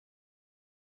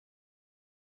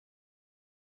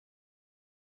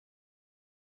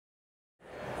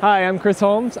Hi, I'm Chris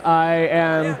Holmes. I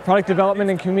am Product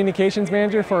Development and Communications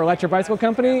Manager for Electra Bicycle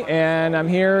Company, and I'm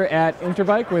here at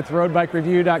Interbike with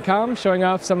roadbikereview.com showing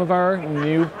off some of our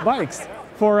new bikes.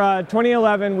 For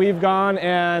 2011, we've gone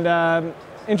and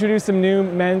introduced some new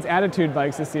men's Attitude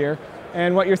bikes this year.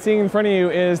 And what you're seeing in front of you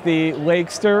is the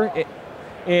Electra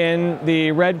in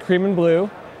the red, cream, and blue,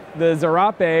 the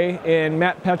Zarape in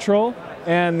matte petrol,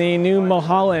 and the new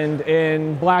Mulholland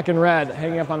in black and red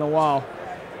hanging up on the wall.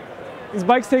 These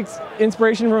bikes take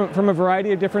inspiration from a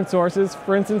variety of different sources.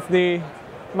 For instance, the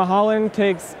Mulholland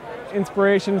takes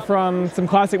inspiration from some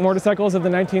classic motorcycles of the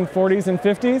 1940s and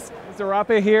 50s. The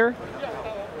Zarape here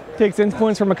takes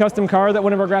influence from a custom car that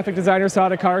one of our graphic designers saw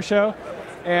at a car show.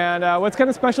 And what's kind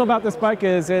of special about this bike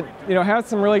is it has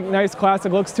some really nice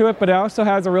classic looks to it, but it also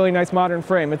has a really nice modern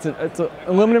frame. It's an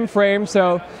aluminum frame,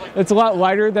 so it's a lot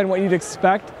lighter than what you'd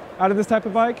expect out of this type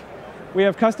of bike. We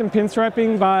have custom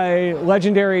pinstriping by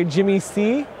legendary Jimmy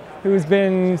C, who's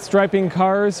been striping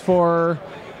cars for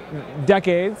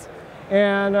decades.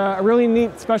 And a really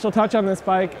neat special touch on this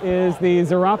bike is the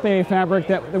Zarape fabric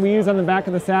that we use on the back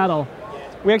of the saddle.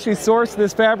 We actually source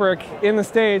this fabric in the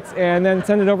States and then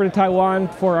send it over to Taiwan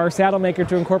for our saddle maker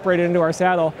to incorporate it into our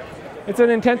saddle. It's an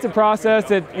intensive process.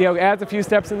 It adds a few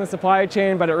steps in the supply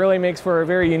chain, but it really makes for a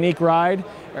very unique ride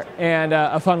and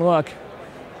a fun look.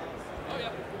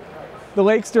 The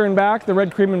Electra in back, the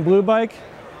red, cream, and blue bike,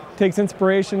 takes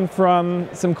inspiration from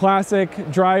some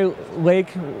classic dry lake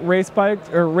race bikes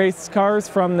or race cars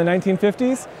from the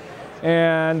 1950s,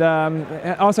 and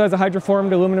it also has a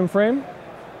hydroformed aluminum frame.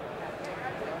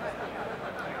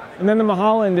 And then the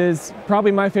Mulholland is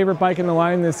probably my favorite bike in the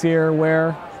line this year,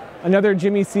 where another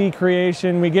Jimmy C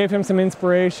creation. We gave him some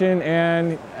inspiration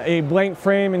and a blank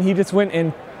frame, and he just went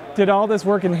and did all this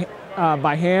work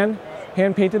by hand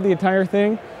painted the entire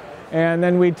thing. And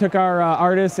then we took our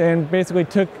artists and basically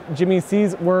took Jimmy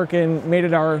C's work and made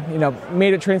it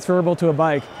made it transferable to a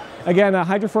bike. Again, a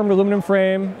hydroformed aluminum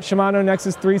frame, Shimano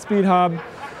Nexus 3-speed hub,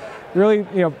 really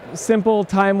simple,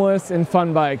 timeless, and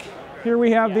fun bike. Here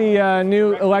we have the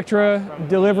new Electra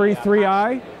Delivery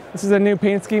 3i. This is a new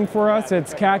paint scheme for us.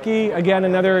 It's khaki, again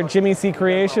another Jimmy C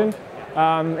creation,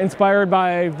 inspired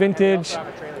by vintage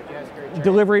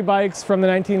delivery bikes from the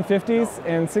 1950s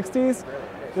and 60s.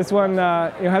 This one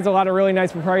has a lot of really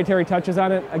nice proprietary touches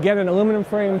on it. Again, an aluminum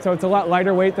frame, so it's a lot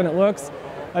lighter weight than it looks.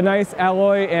 A nice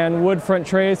alloy and wood front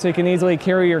tray, so you can easily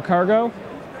carry your cargo.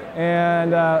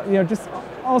 And just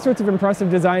all sorts of impressive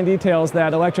design details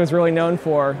that Electra is really known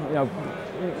for.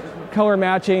 Color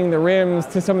matching the rims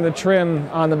to some of the trim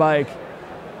on the bike.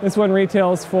 This one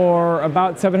retails for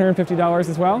about $750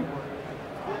 as well.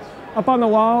 Up on the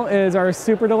wall is our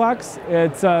Super Deluxe.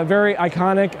 It's a very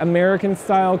iconic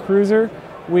American-style cruiser.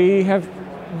 We have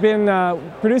been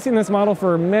producing this model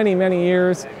for many, many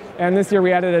years, and this year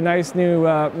we added a nice new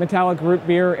metallic root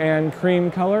beer and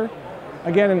cream color.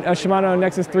 Again, a Shimano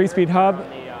Nexus 3-speed hub.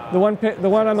 The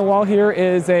one on the wall here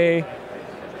is a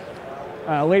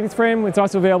ladies frame. It's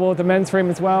also available with the men's frame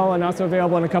as well, and also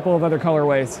available in a couple of other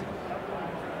colorways.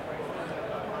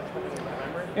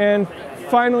 And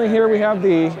finally here we have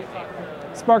the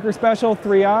Sparker Special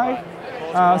 3i.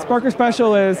 Sparker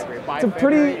Special is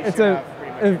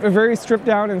a very stripped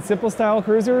down and simple style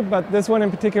cruiser, but this one in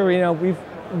particular, we've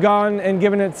gone and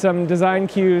given it some design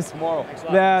cues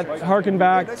that harken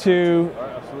back to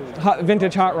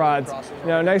vintage hot rods.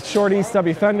 Nice shorty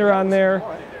stubby fender on there.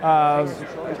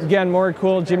 Again, more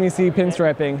cool Jimmy C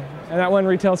pinstriping, and that one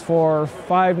retails for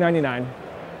 $599.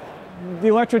 The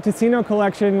Electra Ticino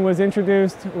collection was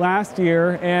introduced last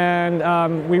year,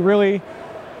 and we really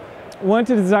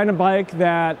wanted to design a bike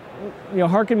that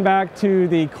harkened back to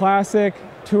the classic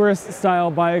tourist style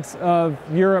bikes of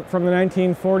Europe from the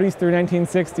 1940s through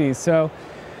 1960s. So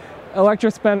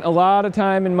Electra spent a lot of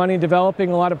time and money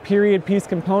developing a lot of period piece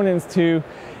components to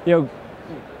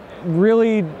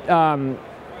really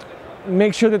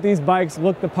make sure that these bikes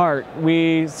look the part.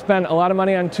 We spent a lot of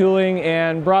money on tooling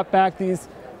and brought back these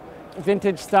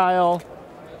vintage style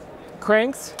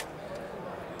cranks,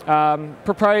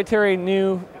 proprietary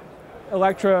new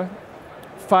Electra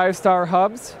 5-star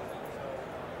hubs,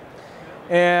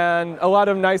 and a lot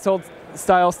of nice old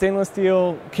style stainless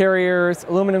steel carriers,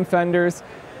 aluminum fenders,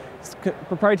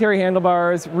 proprietary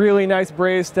handlebars, really nice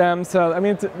braze stems. So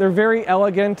they're very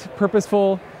elegant,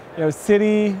 purposeful,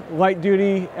 city, light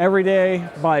duty, everyday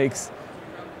bikes.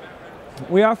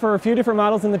 We offer a few different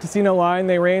models in the Ticino line.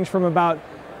 They range from about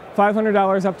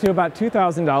 $500 up to about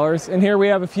 $2,000. And here we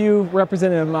have a few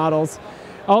representative models.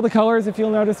 All the colors, if you'll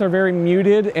notice, are very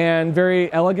muted and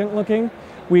very elegant looking.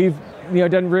 We've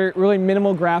done really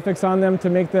minimal graphics on them to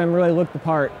make them really look the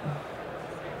part.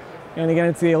 And again,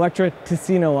 it's the Electra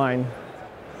Ticino line.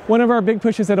 One of our big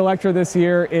pushes at Electra this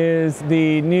year is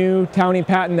the new Townie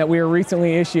patent that we were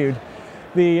recently issued.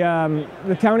 The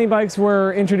Townie bikes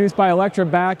were introduced by Electra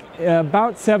back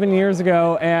about 7 years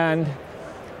ago, and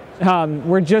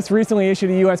we're just recently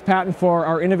issued a US patent for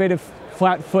our innovative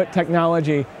flat foot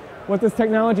technology. What this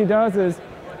technology does is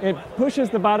it pushes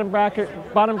the bottom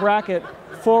bracket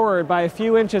forward by a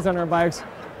few inches on our bikes,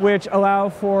 which allow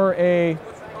for a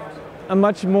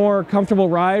much more comfortable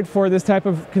ride for this type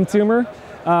of consumer.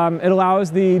 It allows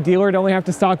the dealer to only have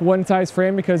to stock one size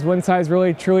frame because one size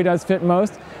really truly does fit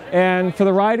most. And for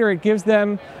the rider, it gives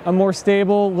them a more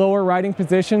stable, lower riding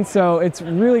position. So it's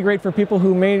really great for people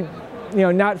who may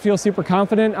not feel super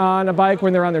confident on a bike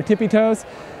when they're on their tippy toes.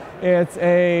 It's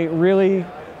a really,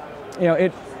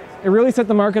 it really set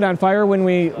the market on fire when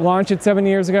we launched it 7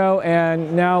 years ago.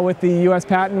 And now with the US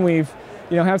patent, we've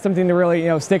have something to really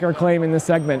stake our claim in this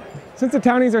segment. Since the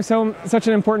Townies are such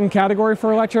an important category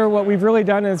for Electra, what we've really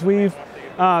done is we've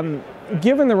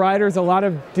given the riders a lot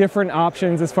of different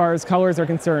options as far as colors are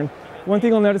concerned. One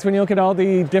thing you'll notice when you look at all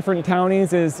the different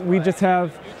Townies is we just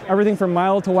have everything from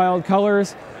mild to wild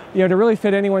colors, to really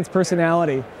fit anyone's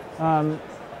personality. The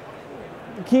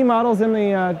key models in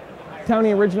the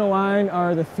Townie original line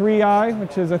are the 3i,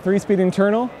 which is a 3-speed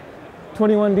internal,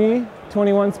 21D,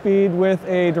 21-speed with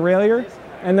a derailleur,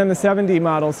 and then the 7D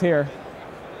models here.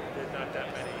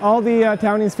 All the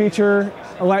Townies feature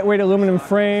a lightweight aluminum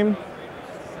frame,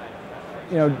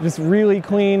 just really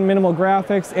clean, minimal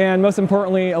graphics, and most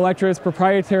importantly, Electra's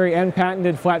proprietary and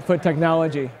patented flat foot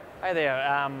technology. Hi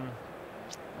there,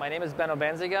 my name is Benno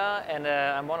Benziger, and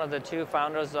I'm one of the two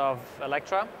founders of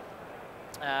Electra.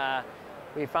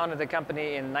 We founded the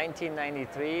company in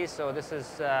 1993, so this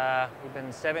is, we've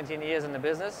been 17 years in the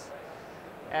business.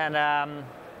 And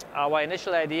our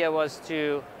initial idea was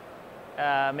to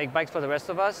make bikes for the rest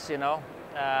of us,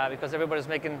 because everybody's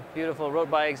making beautiful road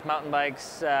bikes, mountain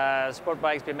bikes, sport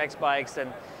bikes, BMX bikes,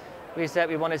 and we said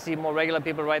we want to see more regular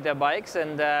people ride their bikes,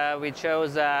 and we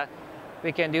chose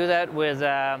we can do that with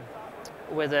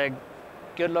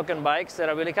good-looking bikes that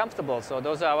are really comfortable. So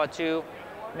those are our two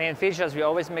main features. We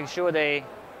always make sure they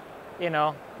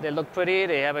look pretty,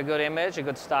 they have a good image, a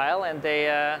good style, and they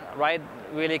ride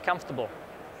really comfortable.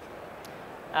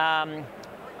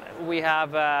 We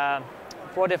have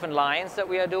 4 different lines that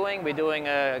we are doing. We're doing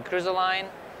a cruiser line,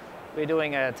 we're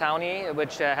doing a Townie,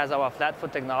 which has our flat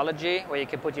foot technology, where you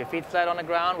can put your feet flat on the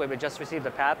ground, where we just received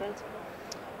a patent.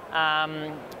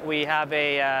 We have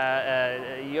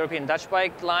a European Dutch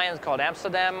bike line called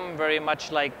Amsterdam, very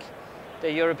much like the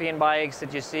European bikes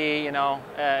that you see, in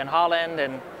Holland,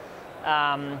 and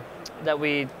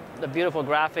the beautiful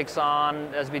graphics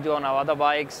on, as we do on our other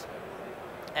bikes.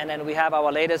 And then we have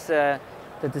our latest, the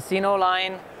Ticino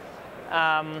line,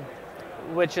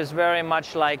 which is very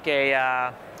much like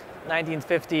a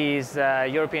 1950s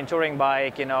European touring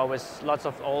bike, with lots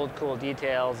of old cool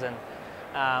details, and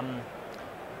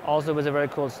also with a very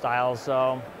cool style.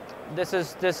 So this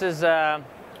is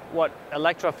what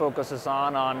Electra focuses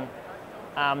on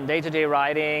day-to-day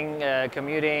riding,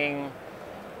 commuting.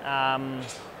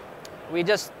 We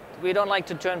don't like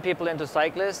to turn people into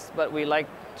cyclists, but we like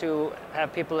to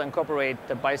have people incorporate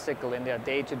the bicycle in their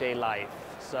day-to-day life.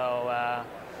 So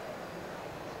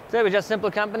we're just a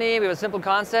simple company, we have a simple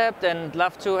concept, and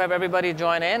love to have everybody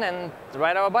join in and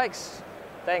ride our bikes.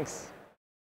 Thanks.